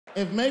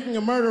If Making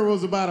a Murderer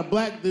was about a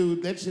black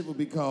dude, that shit would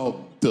be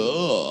called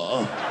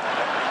Duh.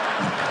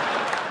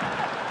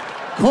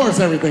 Of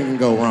course everything can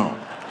go wrong.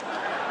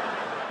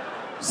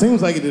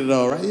 Seems like he did it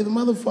all right. The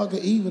motherfucker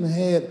even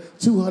had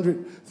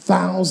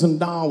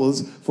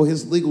 $200,000 for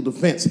his legal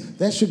defense.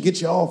 That should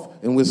get you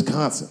off in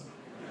Wisconsin.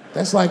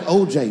 That's like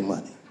OJ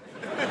money.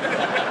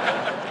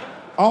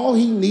 All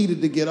he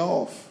needed to get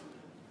off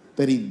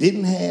that he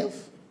didn't have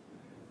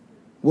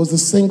was a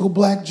single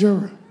black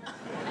juror.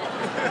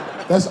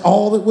 That's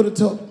all it would have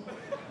took.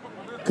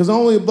 Because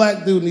only a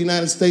black dude in the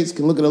United States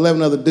can look at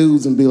 11 other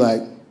dudes and be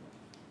like,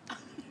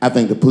 I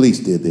think the police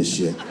did this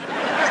shit.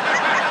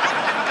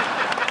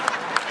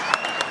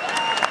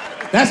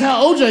 That's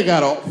how OJ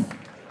got off.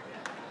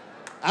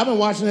 I've been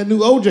watching that new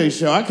OJ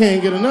show. I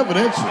can't get enough of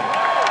that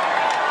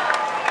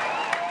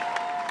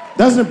shit.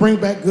 Doesn't it bring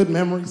back good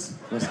memories?